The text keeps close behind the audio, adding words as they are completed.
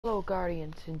Hello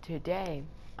Guardians, and today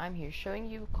I'm here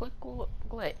showing you a quick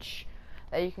glitch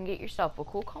that you can get yourself a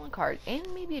cool calling card and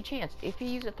maybe a chance, if you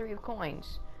use a 3 of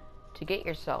coins, to get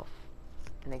yourself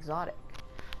an exotic.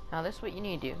 Now this is what you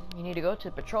need to do. You need to go to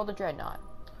Patrol the Dreadnought.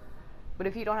 But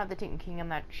if you don't have the Titan King,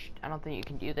 I don't think you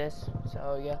can do this.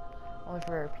 So yeah, only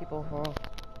for people who have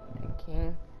Titan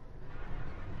King.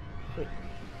 So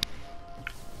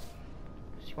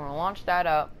you want to launch that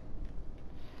up,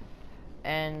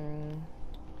 and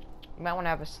you might want to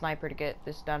have a sniper to get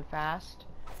this done fast.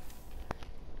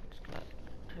 Just gonna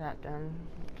turn that down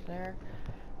there.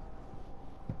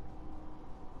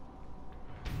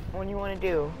 What you want to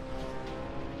do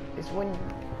is when you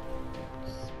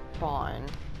spawn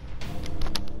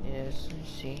is, let me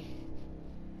see,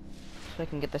 so I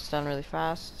can get this done really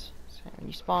fast. So when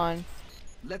you spawn,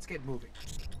 let's get moving.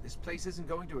 This place isn't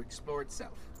going to explore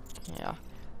itself. yeah,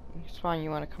 when you spawn,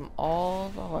 you want to come all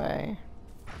the way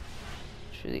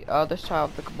to the other side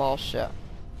of the Cabal ship,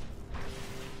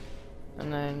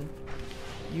 and then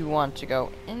you want to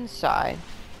go inside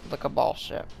the Cabal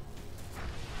ship,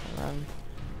 and then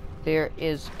there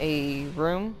is a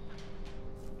room.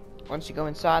 Once you go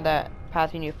inside that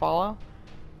path, you need to follow.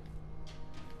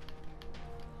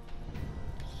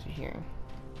 Let's see here,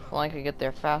 if I can get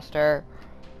there faster.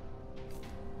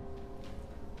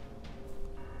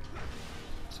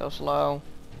 So slow.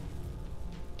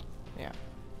 Yeah.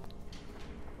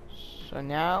 So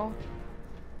now,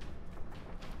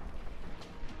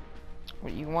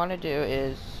 what you want to do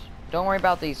is, don't worry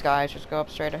about these guys, just go up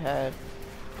straight ahead.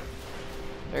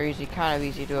 They're easy, kind of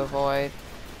easy to avoid.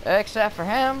 Except for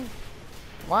him.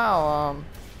 Wow,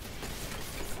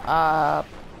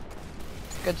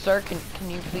 good sir, can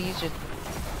you please just,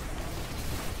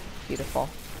 beautiful.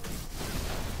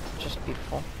 Just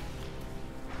beautiful.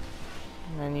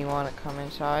 And then you want to come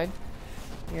inside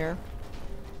here.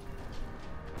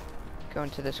 Go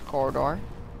into this corridor.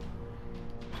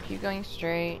 Just keep going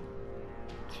straight.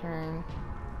 Turn.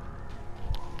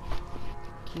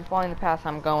 Keep following the path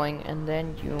I'm going, and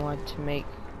then you want to make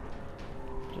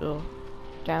a little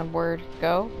downward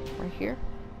go right here.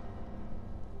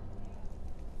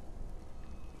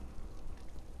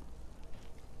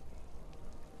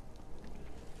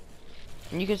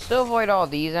 And you can still avoid all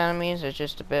these enemies, it's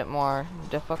just a bit more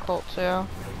difficult to.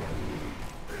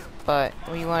 But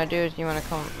what you want to do is you want to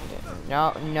come,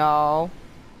 no,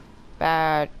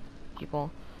 bad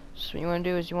people. So what you want to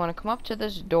do is you want to come up to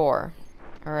this door.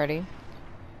 Alrighty.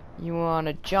 You want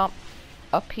to jump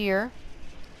up here.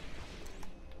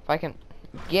 If I can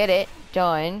get it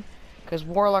done, because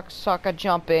warlocks suck at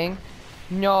jumping.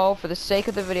 No, for the sake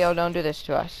of the video, don't do this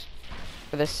to us.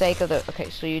 For the sake of the, okay,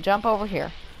 so you jump over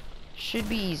here. Should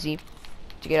be easy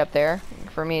to get up there.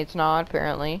 For me, it's not,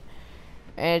 apparently.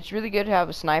 And it's really good to have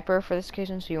a sniper for this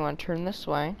occasion, so you want to turn this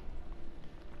way.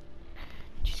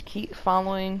 Just keep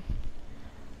following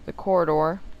the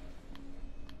corridor.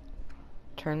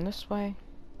 Turn this way.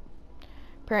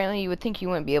 Apparently, you would think you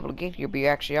wouldn't be able to get here, but you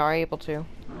actually are able to.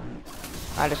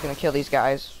 I'm just gonna kill these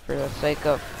guys for the sake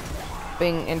of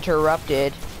being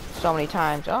interrupted so many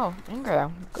times. Oh,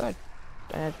 Ingram, good.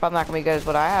 And it's probably not gonna be good as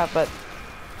what I have, but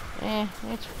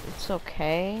it's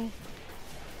okay.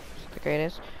 It's the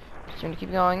greatest. Just gonna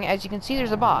keep going. As you can see,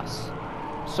 there's a boss.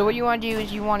 So what you want to do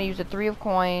is you want to use a 3 of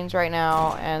coins right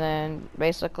now, and then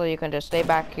basically you can just stay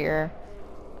back here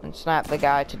and snap the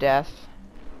guy to death.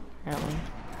 Apparently.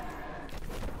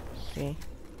 Let's see.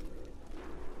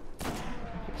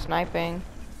 Keep sniping.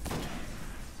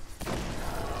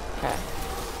 Okay.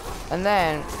 And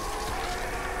then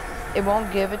it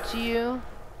won't give it to you.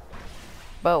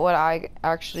 But what I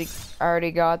actually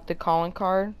already got the calling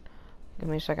card. Give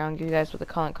me a second, I'll give you guys what the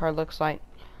calling card looks like.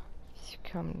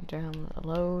 Come down the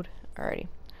load. Alrighty.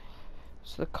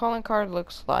 So the calling card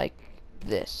looks like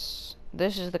this.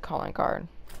 This is the calling card.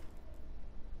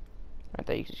 Right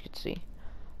there, you can see.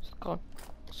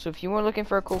 So if you were looking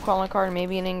for a cool calling card,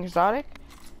 maybe an exotic,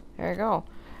 there you go.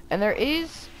 And there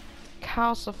is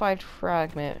calcified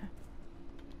fragment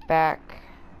back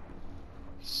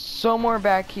somewhere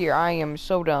back here. I am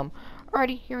so dumb.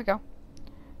 Alrighty, here we go.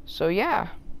 So yeah,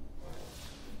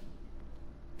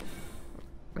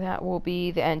 that will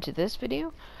be the end to this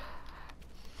video.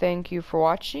 Thank you for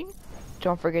watching.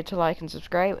 Don't forget to like and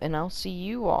subscribe, and I'll see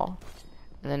you all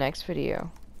in the next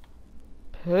video.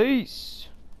 Peace.